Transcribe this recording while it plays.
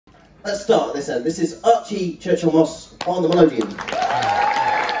Let's start at this end. This is Archie, Churchill-Moss on the melodeon.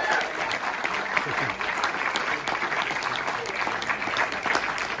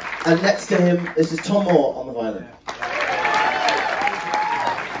 And next to him, this is Tom Moore on the violin.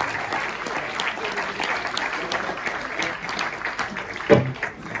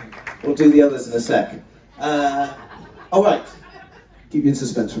 We'll do the others in a sec. All right. Keep you in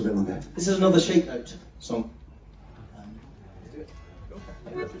suspense for a bit longer. This is another shape note song.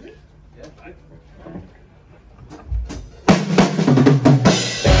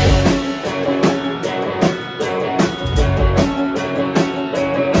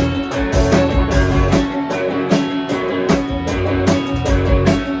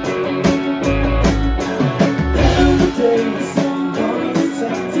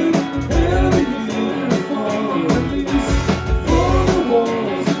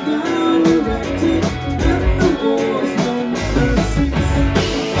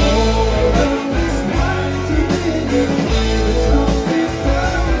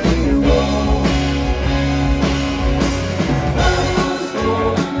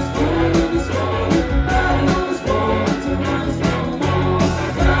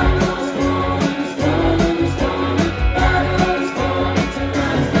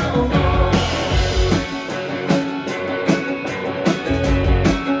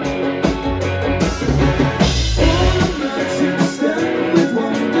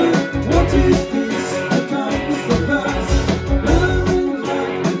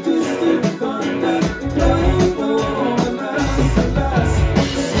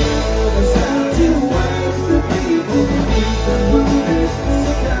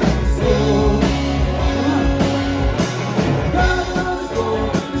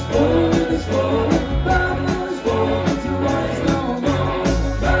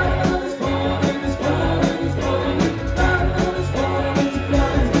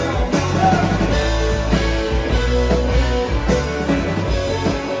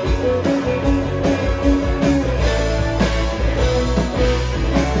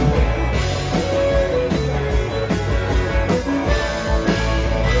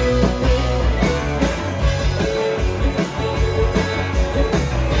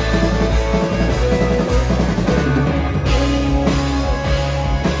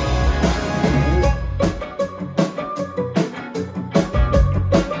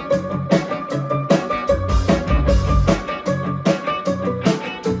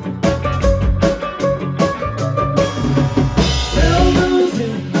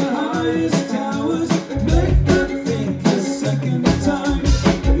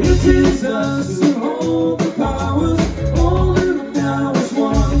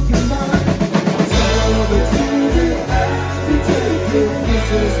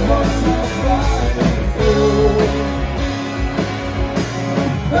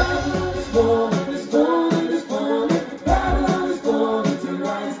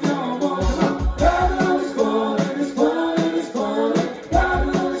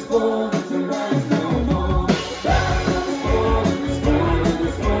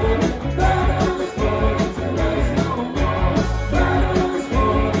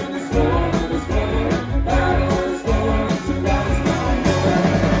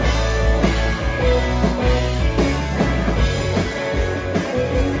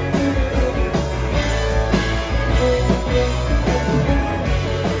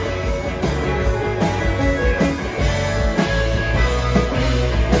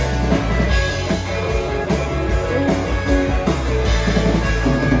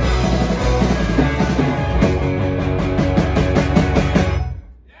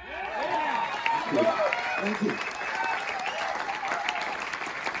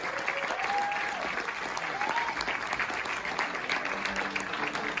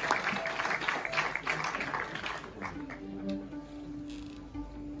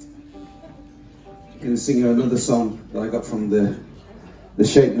 Going to sing you another song that I got from the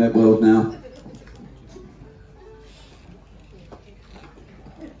shape note world now.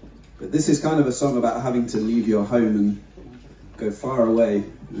 But this is kind of a song about having to leave your home and go far away,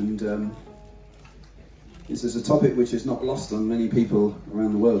 and this is a topic which is not lost on many people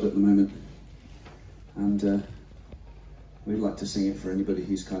around the world at the moment, and we'd like to sing it for anybody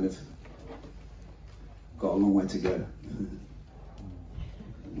who's kind of got a long way to go.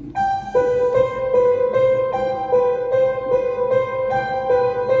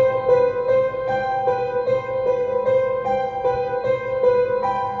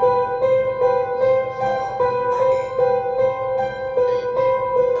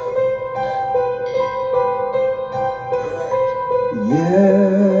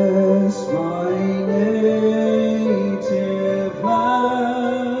 Yes, my native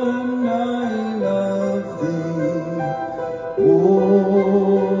land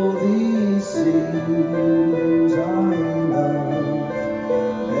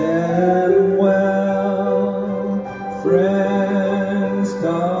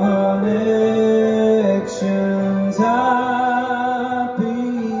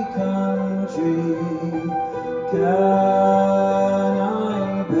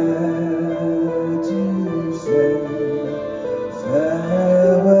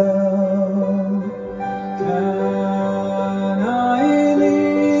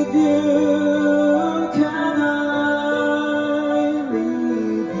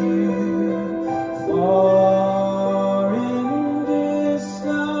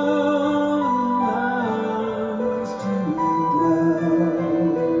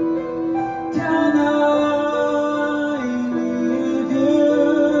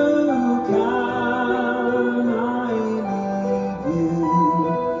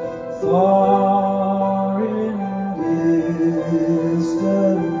far in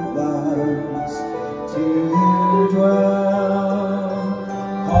distant lands to dwell.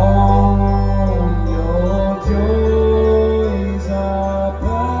 Home, your joys are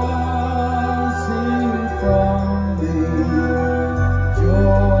passing from me,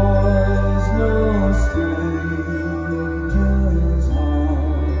 joys no stranger's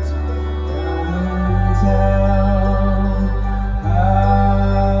heart can tell.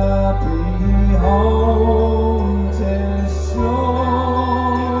 Happy home, 'tis sure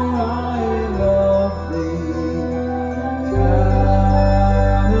I love thee. Can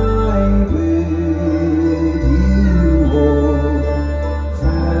I bid you all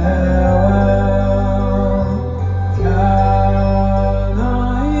farewell? Can I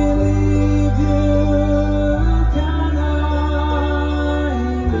leave you? Can I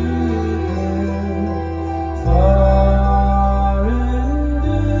leave you? Far and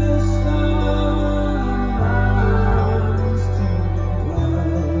distant lands to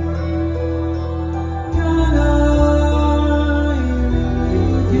dwell. Can I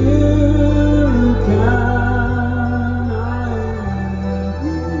leave you? Can I leave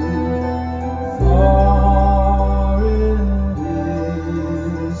you? Far and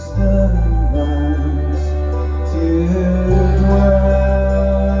distant lands to dwell.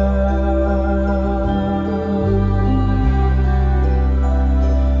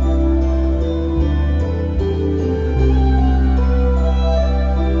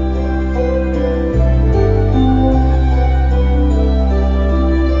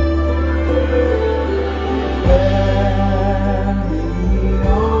 Bending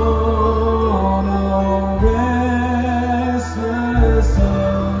on a restless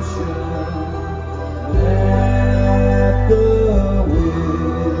ocean, let the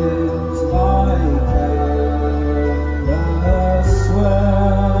winds like endless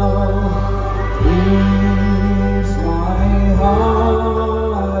swell. Please my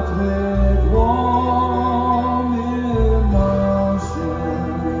heart with warm emotion,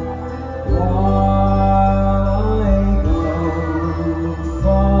 while I go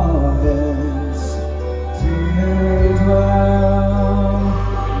far hence to dwell.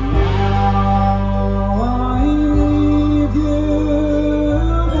 Now I leave you,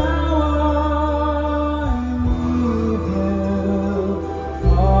 now I leave you,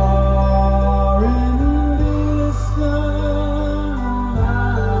 far and distant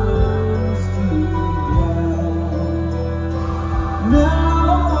lands to dwell. Now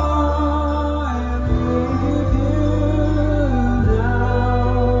I leave you,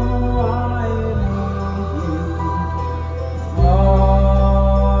 now I leave you,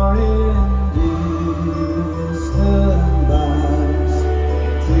 far in distant lands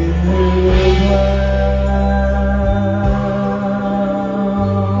to dwell.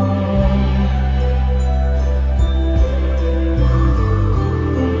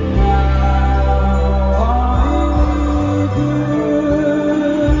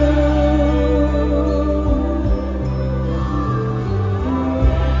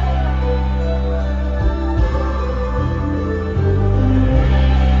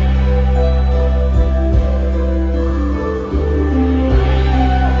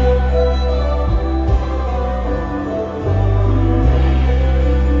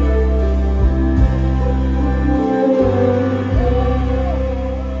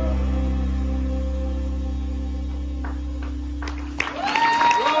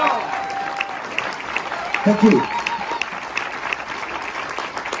 Thank you.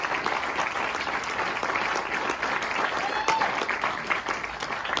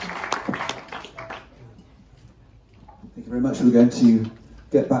 Thank you very much. We're going to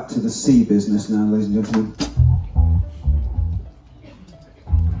get back to the sea business now, ladies and gentlemen.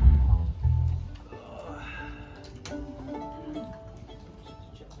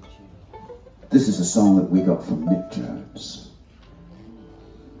 This is a song that we got from Nick Jones.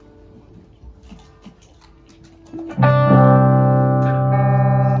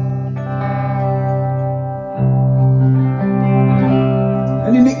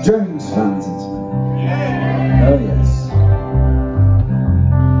 Any Nick Jones fans in tonight? Yeah. Oh yes.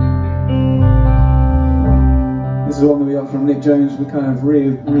 This is one that we got from Nick Jones. We kind of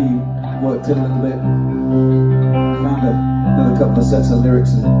reworked it a little bit. Found another couple of sets of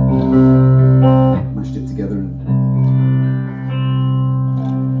lyrics and mashed it together and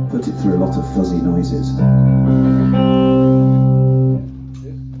put it through a lot of fuzzy noises.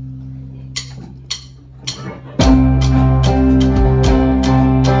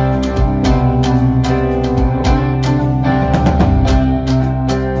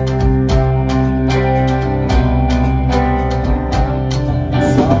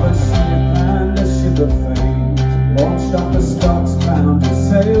 Stop a ship and a ship of fame, launched off the stocks bound to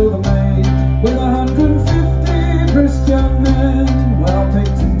sail the main, with 150 brisk young men, well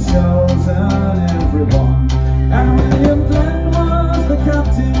picked and chosen everyone. And William Glenn was the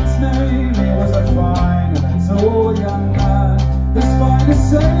captain's name. He was a fine and a tall young man, as fine as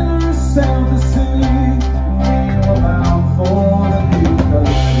sailors sailed the sea. We were bound for the new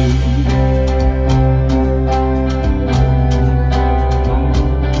country.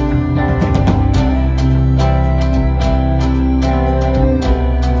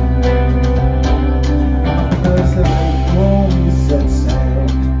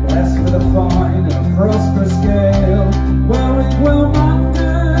 Fine and a prosperous gale, wearing well manned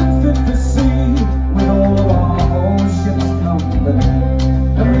and fit for sea, with all of our whole ship's company.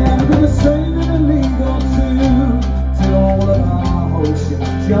 And we had been a sail in a league or two, till all of our whole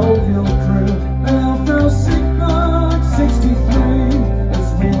ship's jovial crew, they left our sick 63, as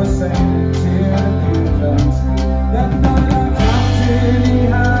we were sailing to the new country. That night our captain, he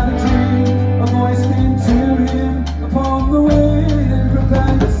had a dream, a voice came to him upon the wind, and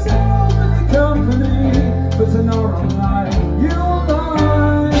prepared yourself company, but tomorrow night you'll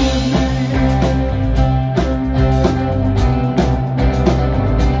lie with me.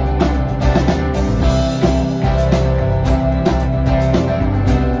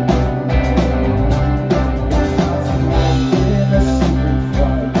 In a secret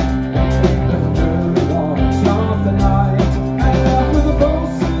flight, we'll take the third watch of the night, and out with a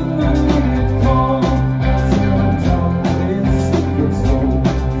bosun that we had called, to and on his secret soul.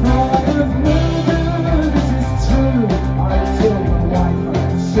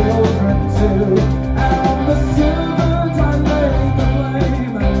 Children too, and on the servant I laid the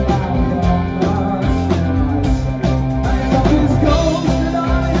blame, and now you're master, I say. And it's of his ghost that I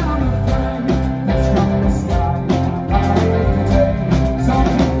am afraid, it's from the sky every day. So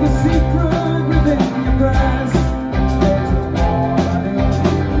keep the secret within your breast, and go to war that is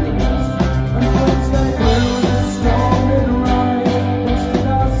yours. And once they will destroy it right, which did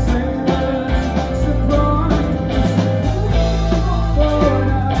our sailors not surprise.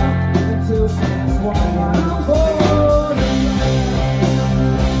 Till since one mile forward.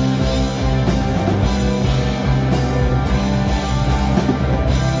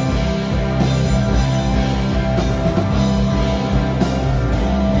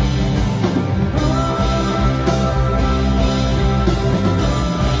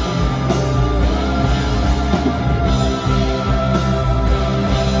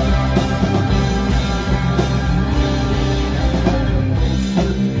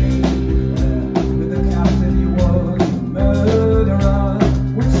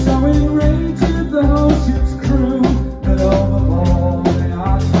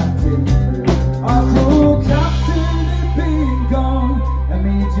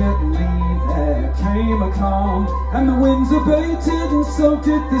 And the winds abated, and so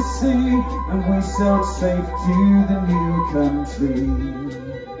did the sea, and we sailed safe to the new country.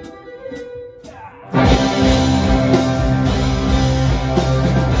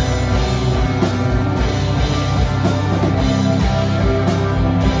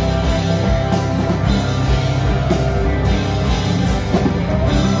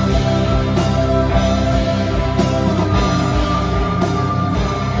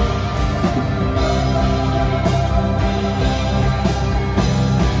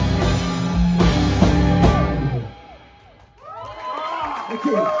 Thank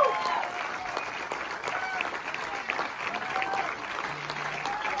you.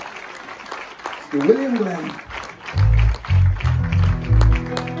 Mr. William Glenn.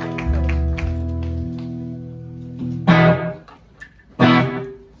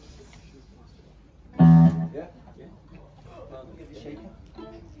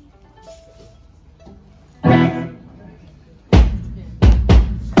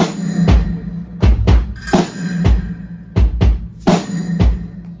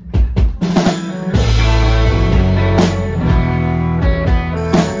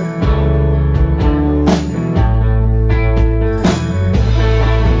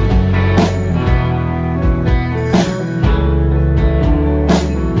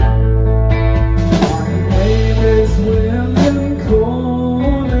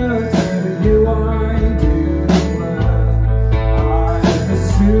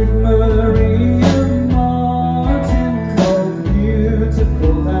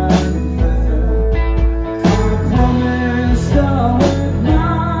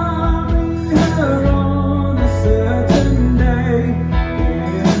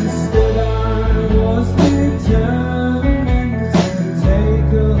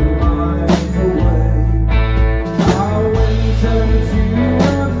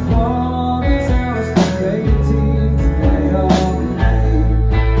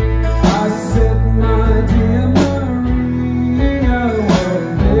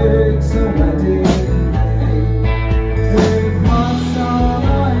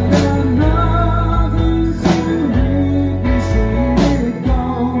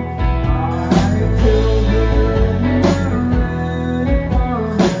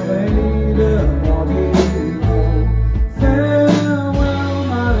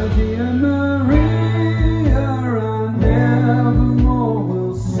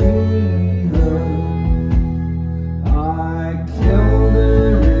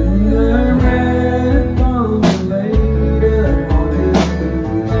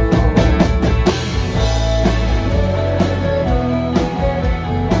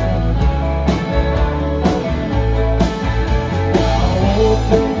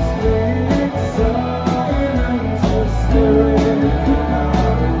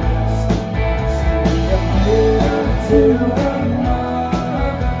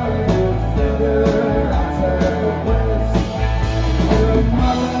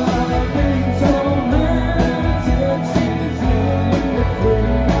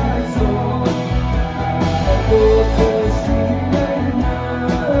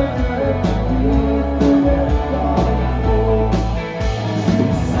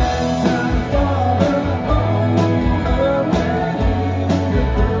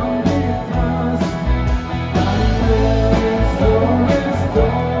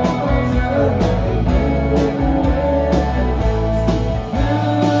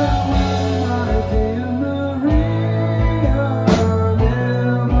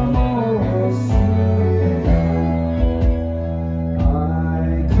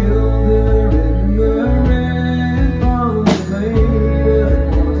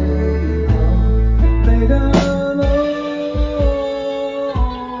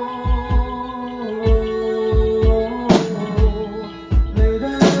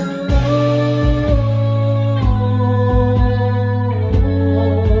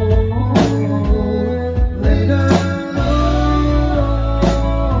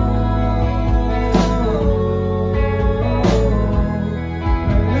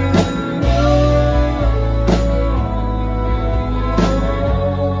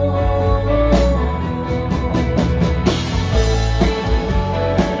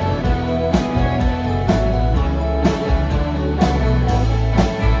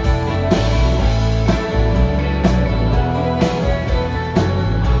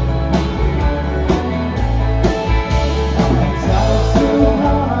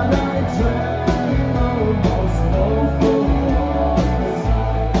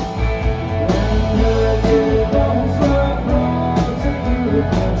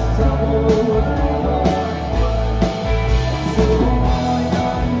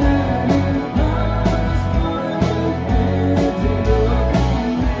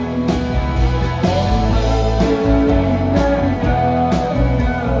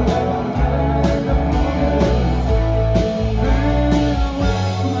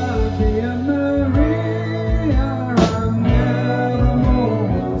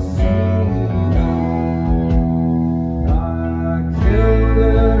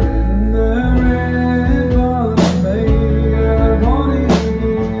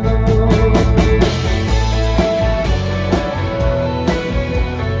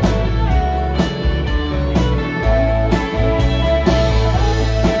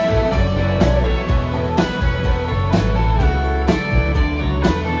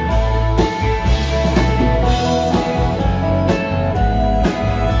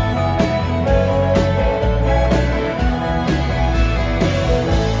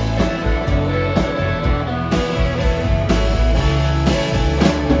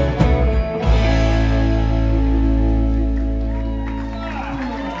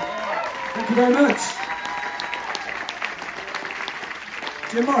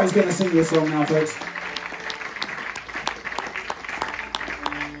 then Moray's going to sing you a song now, folks.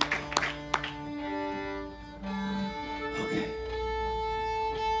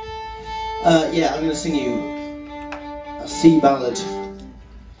 Yeah, I'm going to sing you a sea ballad.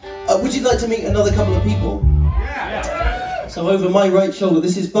 Would you like to meet another couple of people? Yeah. So over my right shoulder,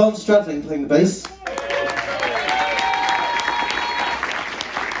 this is Stradling playing the bass.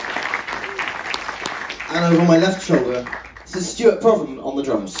 And over my left shoulder, this is Stuart Provan on the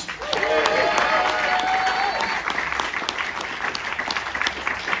drums.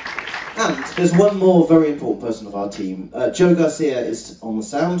 And there's one more very important person of our team. Joe Garcia is on the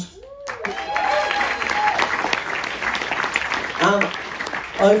sound. And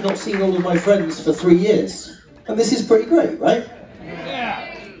I've not seen all of my friends for 3 years. And this is pretty great, right?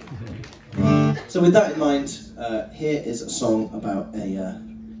 Yeah. So with that in mind, here is a song about a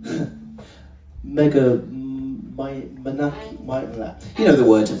you know the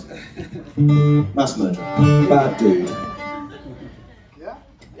word. Mass murder. Bad dude. Yeah?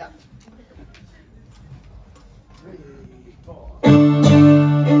 Yeah. 3, 4.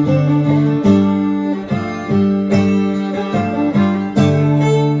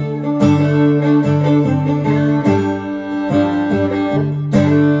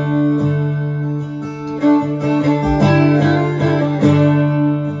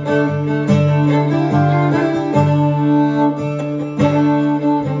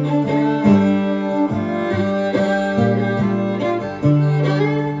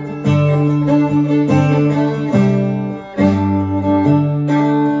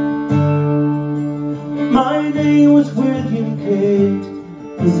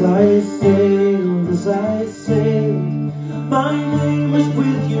 My name is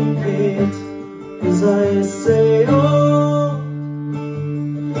William Pitt, as I sailed.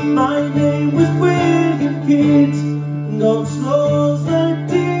 My name was William Pitt, and God's laws I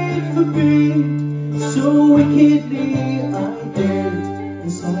did forbid. So wickedly I did,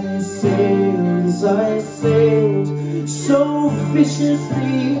 as I sailed. So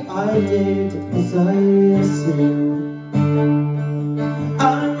viciously I did, as I sailed.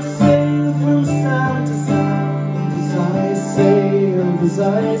 As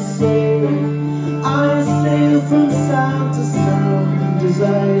I sail from sound to sound, as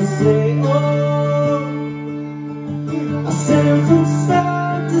I sail. I sail from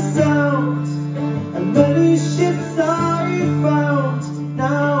sound to sound, and many ships I found.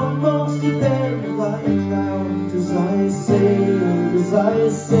 Now most of them lie drowned, as I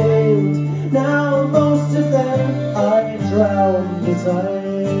sailed. Now most of them I drowned, as I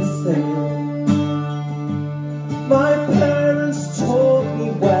sailed. My parents taught me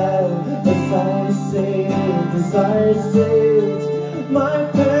well, as I sailed. My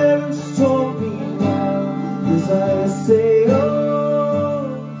parents taught me well, as I sailed.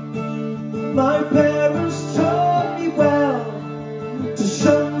 My parents taught me well to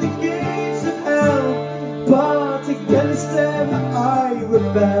shun the gates of hell, but against them I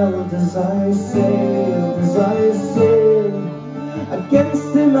rebelled, as I sailed.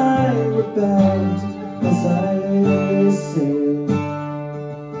 Against them I rebelled, as I sailed.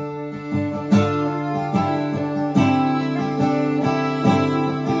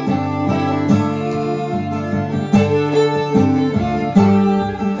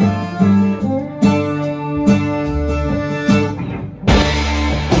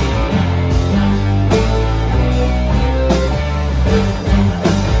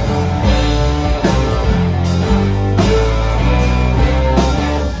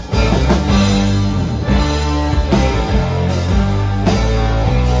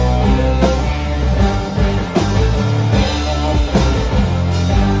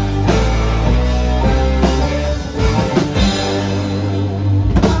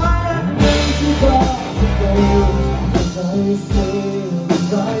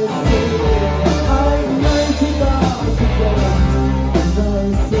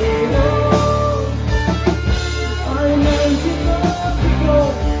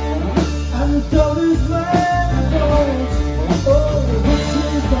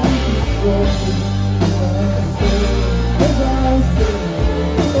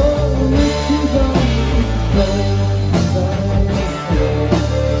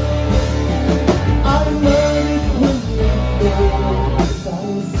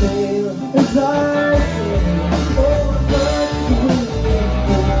 Say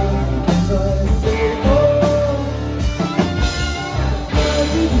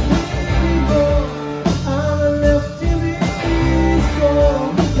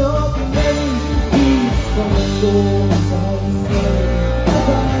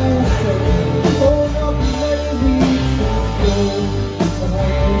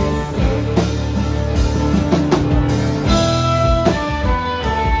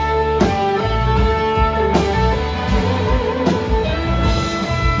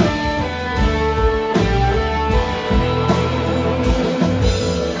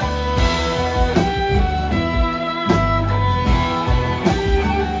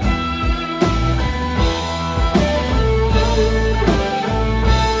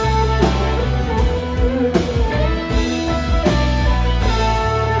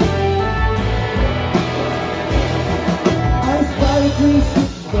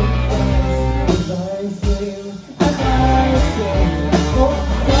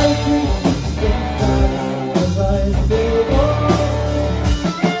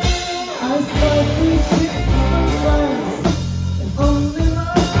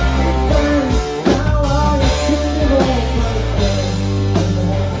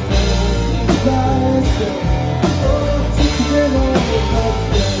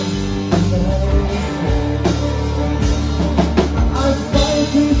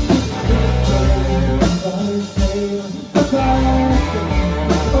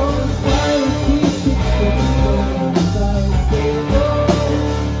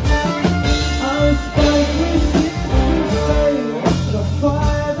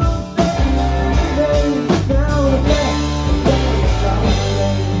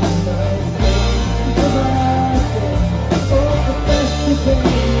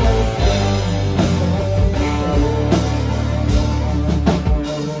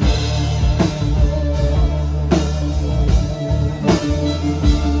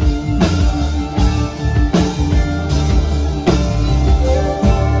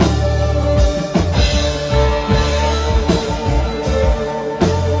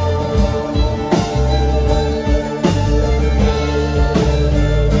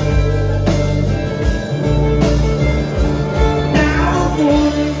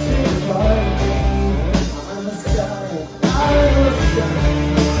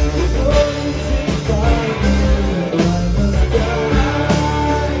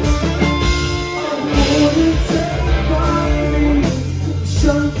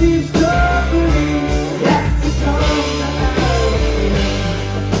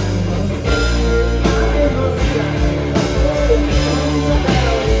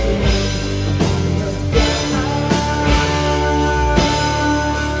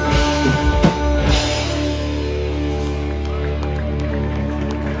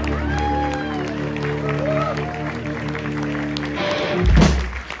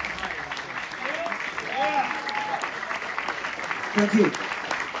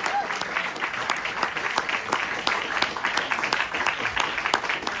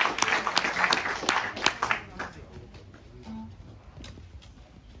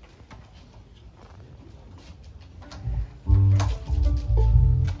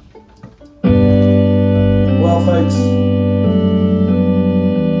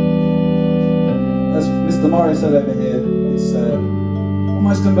Moray said over here, it's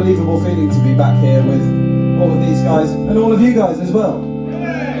almost unbelievable feeling to be back here with all of these guys and all of you guys as well.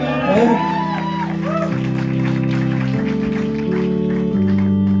 Yeah?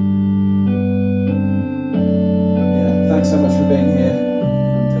 Thanks so much for being here.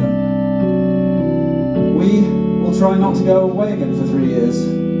 And, we will try not to go away again for 3 years.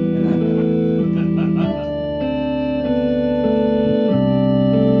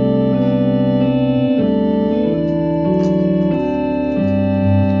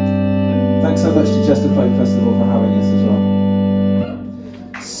 Thanks so much to Chester Folk Festival for having us as well.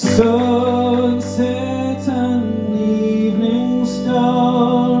 Sunset and evening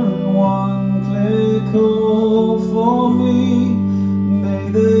star, and one clear call for me. May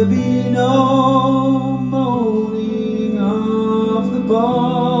there be no moaning of the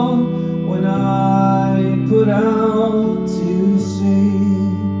bar when I put out to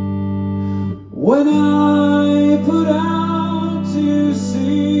sea. When I put out to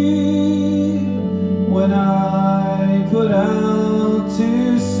sea. When I put out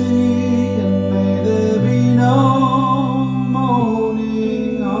to sea, and may there be no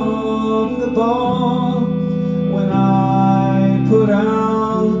moaning of the bar when I put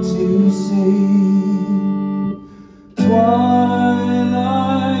out to sea.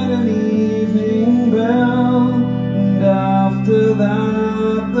 Twilight and evening bell, and after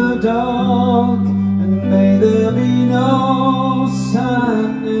that the dark, and may there be no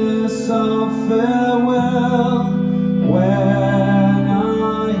sadness of farewell when I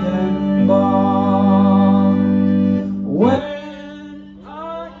embark. When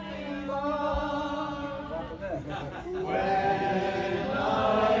I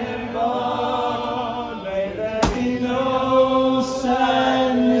embark, may there be no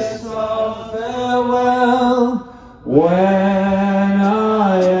sadness of farewell when I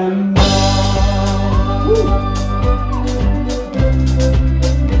embark. Woo.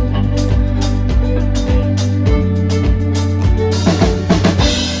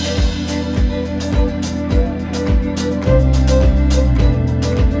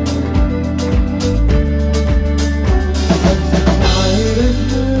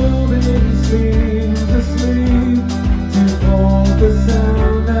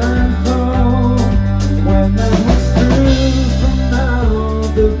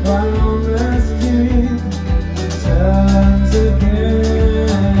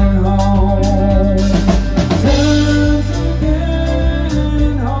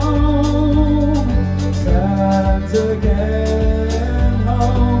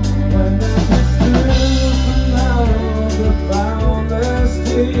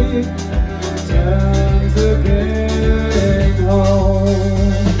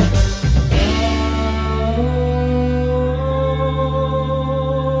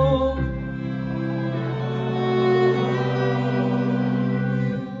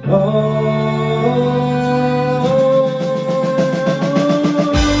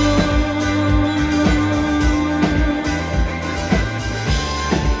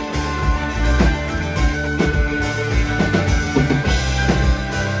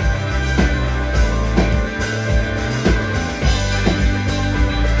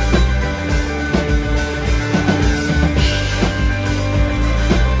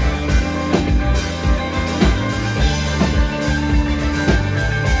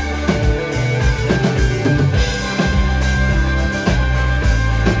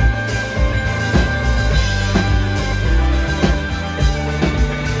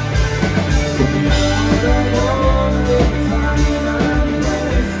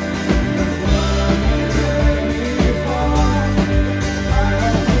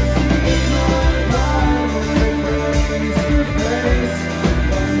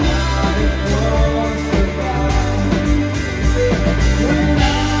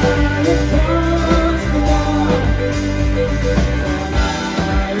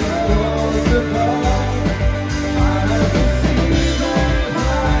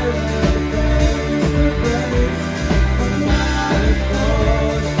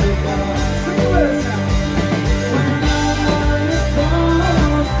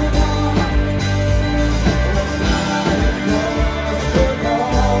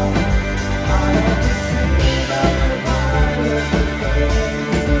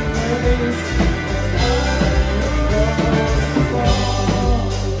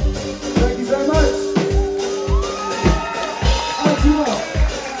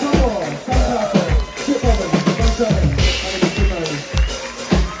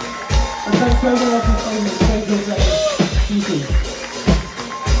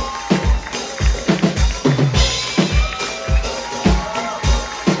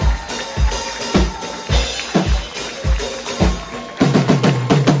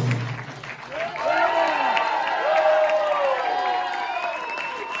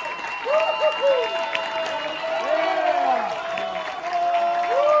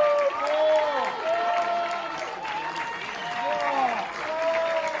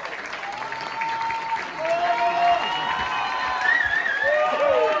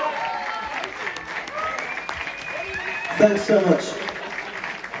 Thanks so much.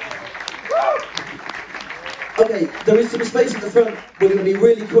 Okay, there is some space at the front. We're going to be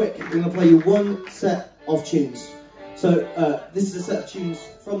really quick. We're going to play you one set of tunes. So this is a set of tunes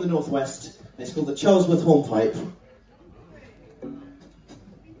from the Northwest. It's called the Charlesworth Hornpipe.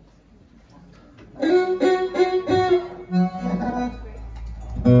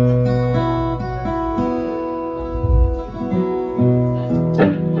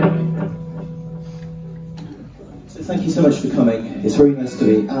 So thank you so much for coming. It's very nice to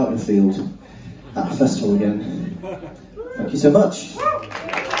be out in the field at a festival again. Thank you so much.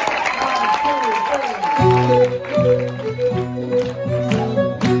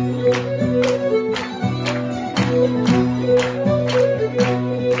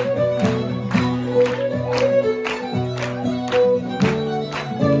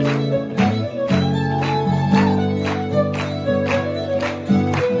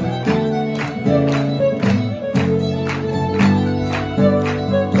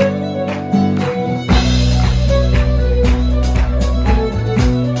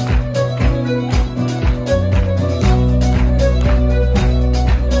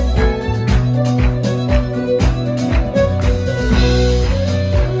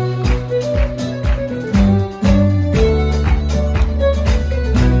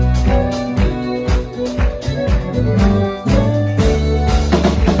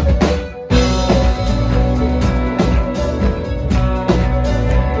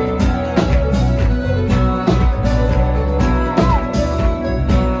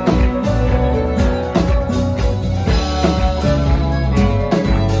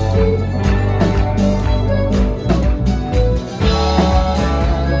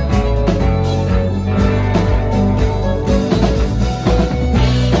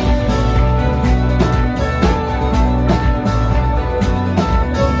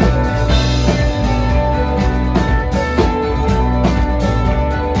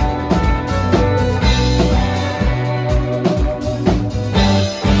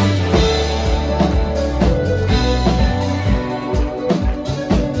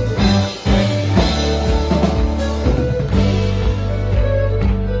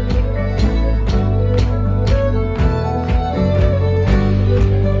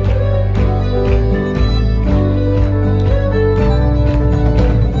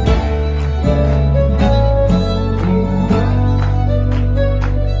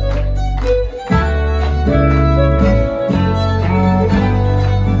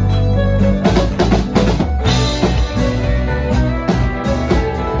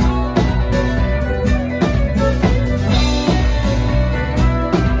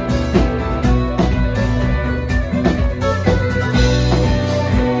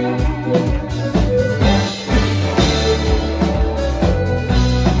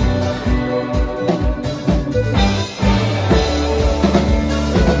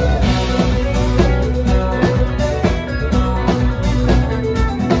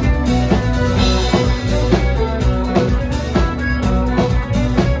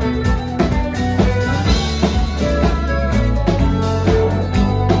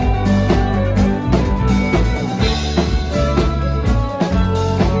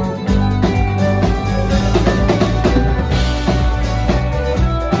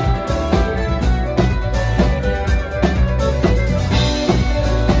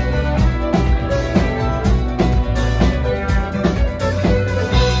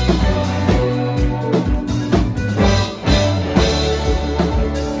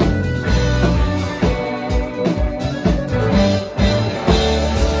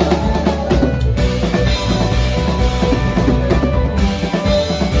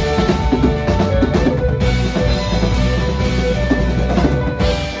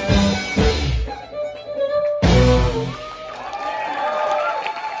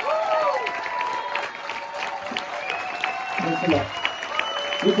 Thanks a lot.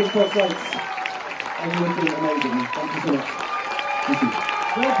 Looking for flights. And you're looking amazing. Thank you so much. Thank you.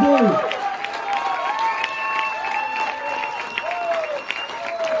 Well done.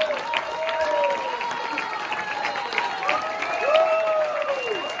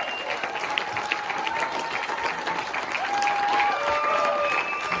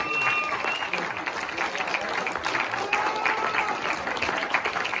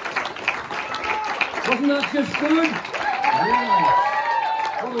 Wasn't that just good? Yeah.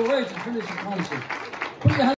 What a way to finish the concert. Put your hands